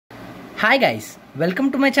Hi guys,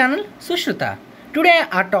 welcome to my channel Sushruta. Today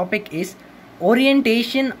our topic is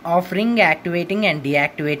orientation of ring activating and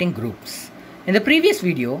deactivating groups. In the previous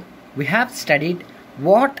video, we have studied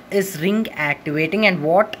what is ring activating and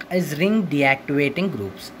what is ring deactivating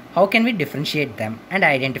groups. How can we differentiate them and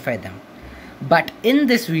identify them? But in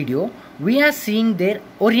this video, we are seeing their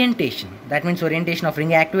orientation. That means orientation of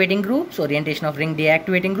ring activating groups, orientation of ring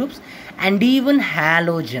deactivating groups, and even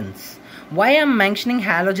halogens. Why I am mentioning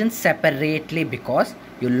halogens separately? Because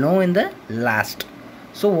you'll know in the last.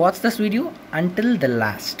 So watch this video until the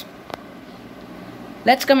last.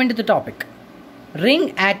 Let's come into the topic.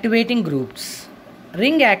 Ring activating groups.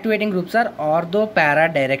 Ring activating groups are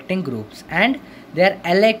ortho-para directing groups and they are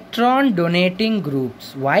electron donating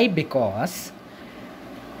groups. Why? Because,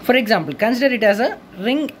 for example, consider it as a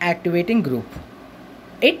ring activating group.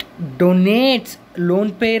 It donates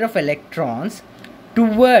lone pair of electrons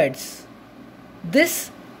towards this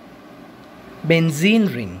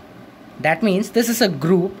benzene ring. That means this is a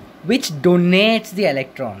group which donates the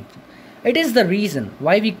electrons. It is the reason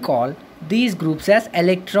why we call these groups as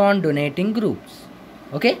electron donating groups.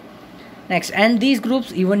 Okay, next, and these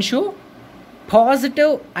groups even show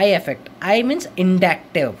positive I effect. I means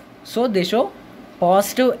inductive, so they show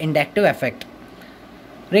positive inductive effect.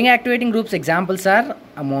 Ring activating groups examples are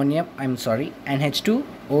ammonium, NH2,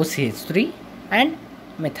 OCH3 and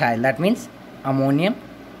methyl. That means ammonium,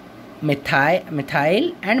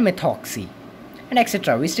 methyl and methoxy, and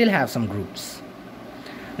etc. We still have some groups.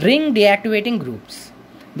 Ring deactivating groups,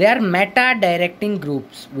 they are meta directing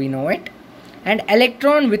groups, we know it, and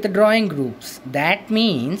electron withdrawing groups. That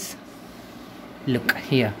means, look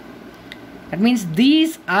here, that means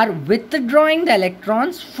these are withdrawing the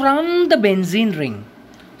electrons from the benzene ring.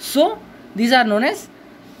 So these are known as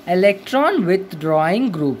electron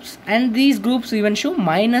withdrawing groups, and these groups even show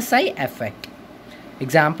minus I effect.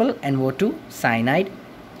 Example, NO2, cyanide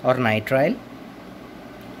or nitrile,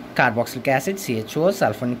 carboxylic acid, CHO,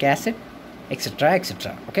 sulfonic acid, etc.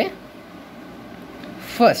 etc. Okay.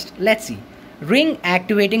 First, let's see ring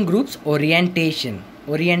activating groups orientation.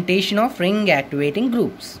 Orientation of ring activating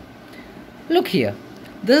groups. Look here.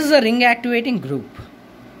 This is a ring activating group.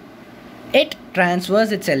 It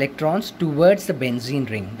transfers its electrons towards the benzene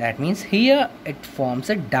ring. That means here it forms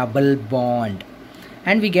a double bond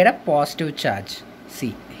and we get a positive charge.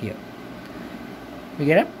 See here, we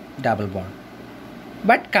get a double bond.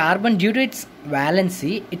 But carbon, due to its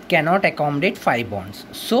valency, it cannot accommodate 5 bonds.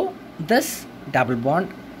 So this double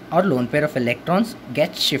bond or lone pair of electrons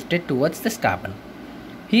gets shifted towards this carbon.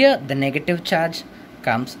 Here the negative charge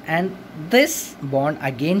comes and this bond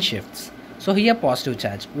again shifts. So here positive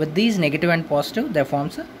charge. With these negative and positive, there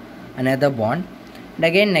forms another bond. And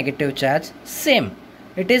again negative charge. Same.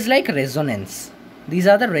 It is like resonance. These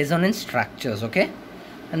are the resonance structures, okay?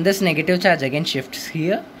 And this negative charge again shifts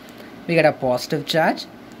here. We get a positive charge.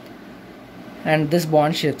 And this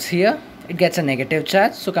bond shifts here. It gets a negative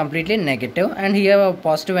charge. So completely negative. And here a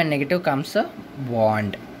positive and negative comes a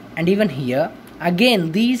bond. And even here,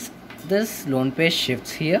 again this lone pair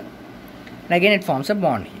shifts here. And again it forms a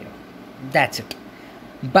bond here. That's it.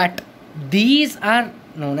 But these are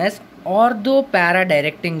known as ortho-para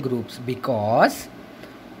directing groups because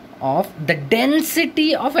of the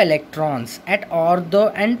density of electrons at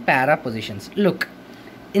ortho and para positions. Look,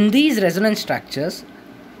 in these resonance structures,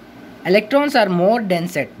 electrons are more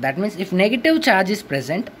dense at, that means if negative charge is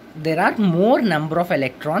present, there are more number of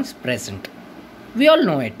electrons present. We all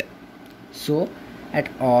know it. So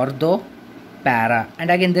at ortho, para,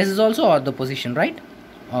 and again this is also ortho position, right?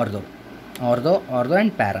 Ortho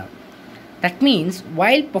and para. That means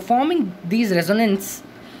while performing these resonance,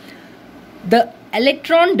 the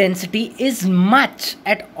electron density is much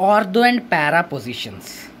at ortho and para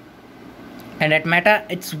positions, and at meta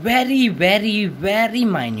it's very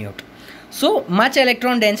minute. So much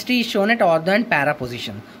electron density is shown at ortho and para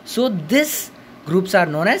position. So these groups are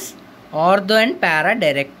known as ortho and para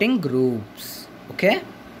directing groups. Okay,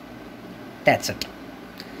 that's it.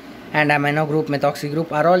 And amino group, methoxy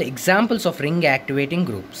group are all examples of ring activating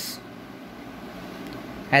groups.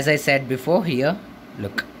 As I said before, here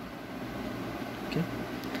look. Okay.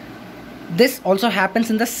 This also happens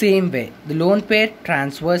in the same way. The lone pair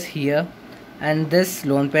transfers here and this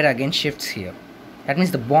lone pair again shifts here. That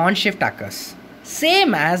means the bond shift occurs.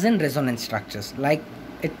 Same as in resonance structures like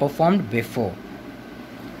it performed before.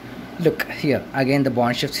 Look here, again the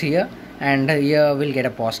bond shifts here. And here we'll get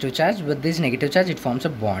a positive charge. With this negative charge, it forms a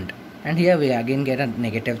bond. And here we again get a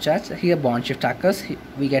negative charge. Here bond shift occurs.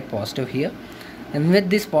 We get positive here. And with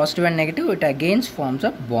this positive and negative, it again forms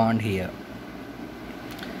a bond here.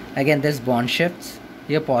 Again this bond shifts.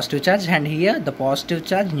 here positive charge, and here the positive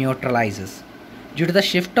charge neutralizes due to the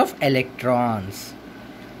shift of electrons.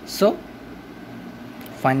 So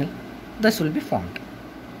finally this will be formed.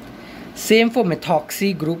 Same for methoxy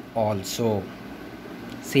group also,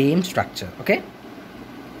 same structure. Okay,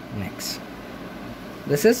 next,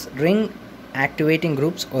 this is ring activating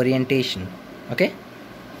groups orientation. Okay,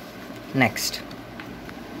 next,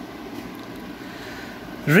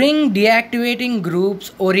 ring deactivating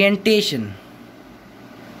groups orientation.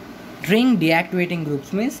 Ring deactivating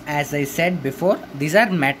groups means, as I said before, these are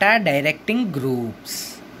meta directing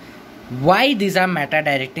groups. Why these are meta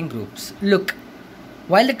directing groups? Look,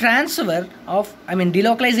 while the transfer of,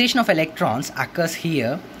 delocalization of electrons occurs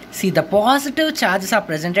here, see, the positive charges are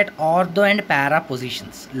present at ortho and para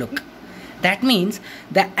positions. Look, that means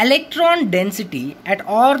the electron density at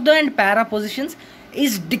ortho and para positions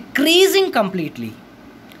is decreasing completely.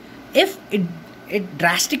 If it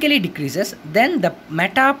drastically decreases, then the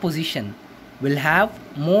meta position will have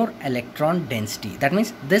more electron density. That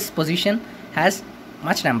means this position has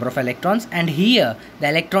much number of electrons, and here the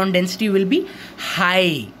electron density will be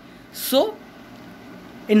high. So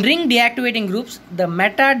in ring deactivating groups, the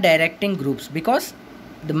meta directing groups, because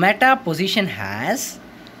the meta position has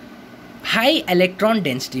high electron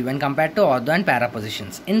density when compared to ortho and para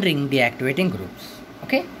positions in ring deactivating groups.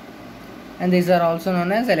 Okay, and these are also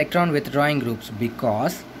known as electron withdrawing groups,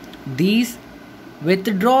 because these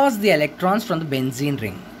withdraws the electrons from the benzene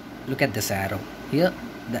ring. Look at this arrow here,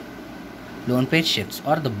 the lone pair shifts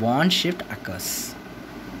or the bond shift occurs.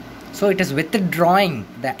 So it is withdrawing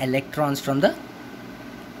the electrons from the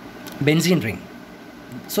benzene ring.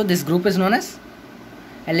 So this group is known as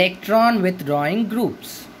electron withdrawing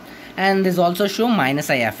groups, and this also show minus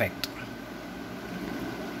I effect.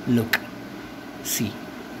 Look, see,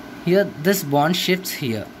 here this bond shifts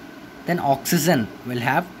here, then oxygen will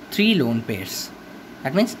have 3 lone pairs.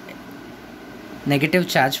 That means negative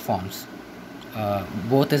charge forms.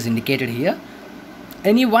 Both is indicated here.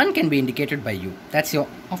 Any one can be indicated by you. That's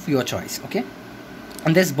of your choice. Okay,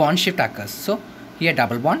 and this bond shift occurs. So here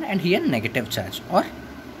double bond, and here negative charge, or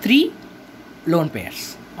 3 lone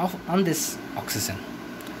pairs on this oxygen,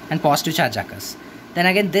 and positive charge occurs. Then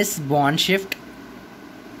again this bond shift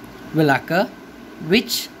will occur,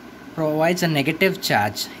 which provides a negative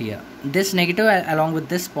charge here. This negative along with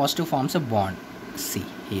this positive forms a bond, C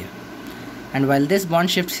here. And while this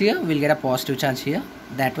bond shifts here, we'll get a positive charge here.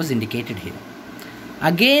 That was indicated here.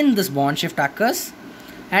 Again this bond shift occurs,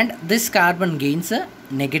 and this carbon gains a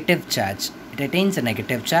negative charge. It attains a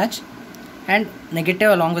negative charge, and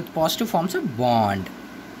negative along with positive forms a bond,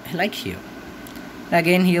 like here.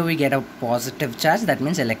 Again here we get a positive charge. That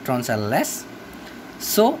means electrons are less.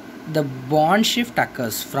 So the bond shift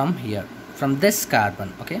occurs from here, from this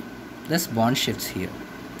carbon. Okay, this bond shifts here.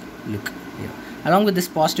 Look here, along with this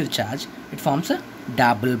positive charge, it forms a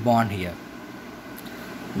double bond here.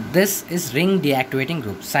 This is ring deactivating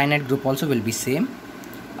group. Cyanide group also will be same.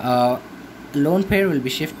 Lone pair will be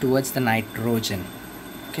shift towards the nitrogen.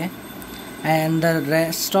 Okay, and the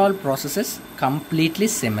rest all processes completely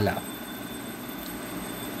similar.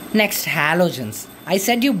 Next, halogens. I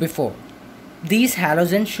said you before, these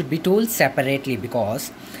halogens should be told separately,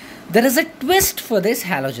 because there is a twist for these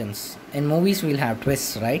halogens. In movies we'll have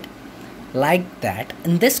twists, right? Like that,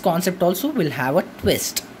 in this concept also we'll have a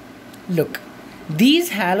twist. Look, these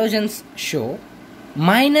halogens show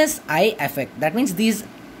minus I effect. That means these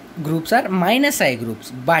groups are minus I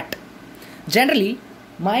groups, but generally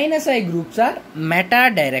minus I groups are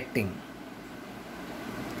meta directing,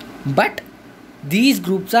 but these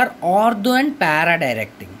groups are ortho and para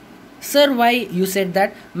directing. Sir, why you said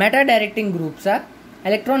that meta directing groups are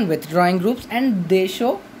electron withdrawing groups and they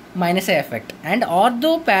show minus I effect, and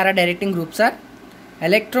ortho para directing groups are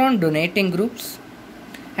electron donating groups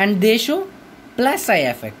and they show plus I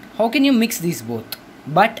effect? How can you mix these both?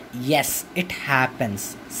 But yes, it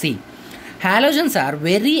happens. See, halogens are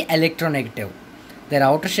very electronegative. Their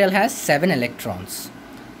outer shell has 7 electrons,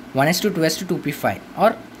 1s2 2s2 2p5,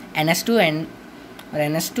 or ns2 or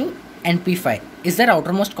ns2 np5 is their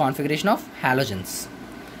outermost configuration of halogens.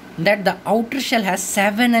 That the outer shell has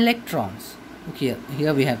 7 electrons. Okay,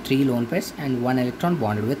 here we have 3 lone pairs and 1 electron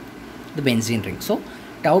bonded with the benzene ring. So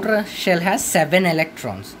the outer shell has 7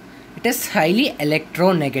 electrons. It is highly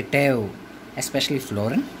electronegative, especially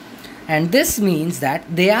fluorine, and this means that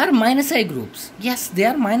they are minus I groups. Yes, they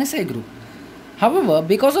are minus I group. However,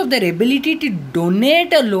 because of their ability to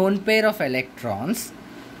donate a lone pair of electrons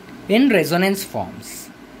in resonance forms,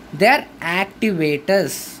 they are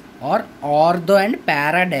activators or ortho and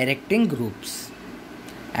para directing groups.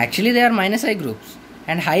 Actually, they are minus I groups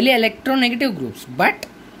and highly electronegative groups, but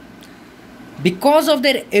Because of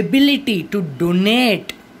their ability to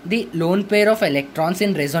donate the lone pair of electrons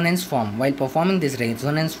in resonance form, while performing these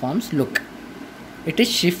resonance forms, look, it is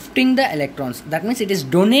shifting the electrons. That means it is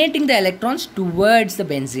donating the electrons towards the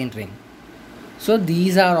benzene ring. So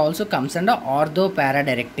these are also comes under ortho para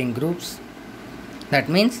directing groups. That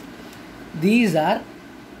means these are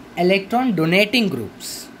electron donating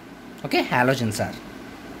groups. Okay, halogens are.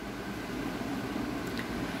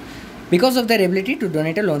 Because of their ability to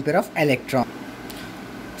donate a lone pair of electrons.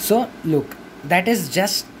 So look, that is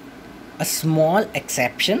just a small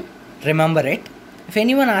exception. Remember it. If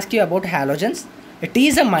anyone asks you about halogens, it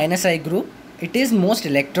is a -I group. It is most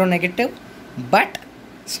electronegative, but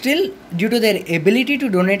still, due to their ability to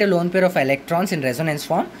donate a lone pair of electrons in resonance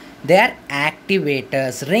form, they are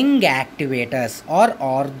activators, ring activators, or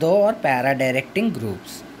ortho or para directing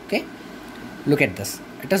groups. Okay, look at this.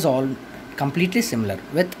 It is all completely similar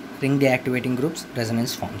with ring deactivating groups,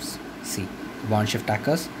 resonance forms. See, bond shift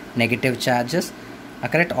occurs, negative charges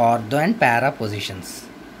occur at ortho and para positions.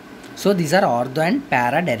 So these are ortho and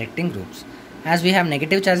para directing groups. As we have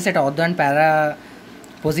negative charges at ortho and para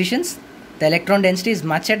positions, the electron density is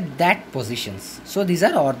much at that positions. So these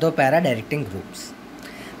are ortho para directing groups.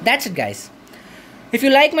 That's it, guys. If you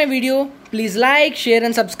like my video, please like, share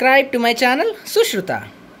and subscribe to my channel Sushruta.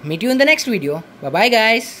 Meet you in the next video. Bye bye,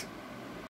 guys.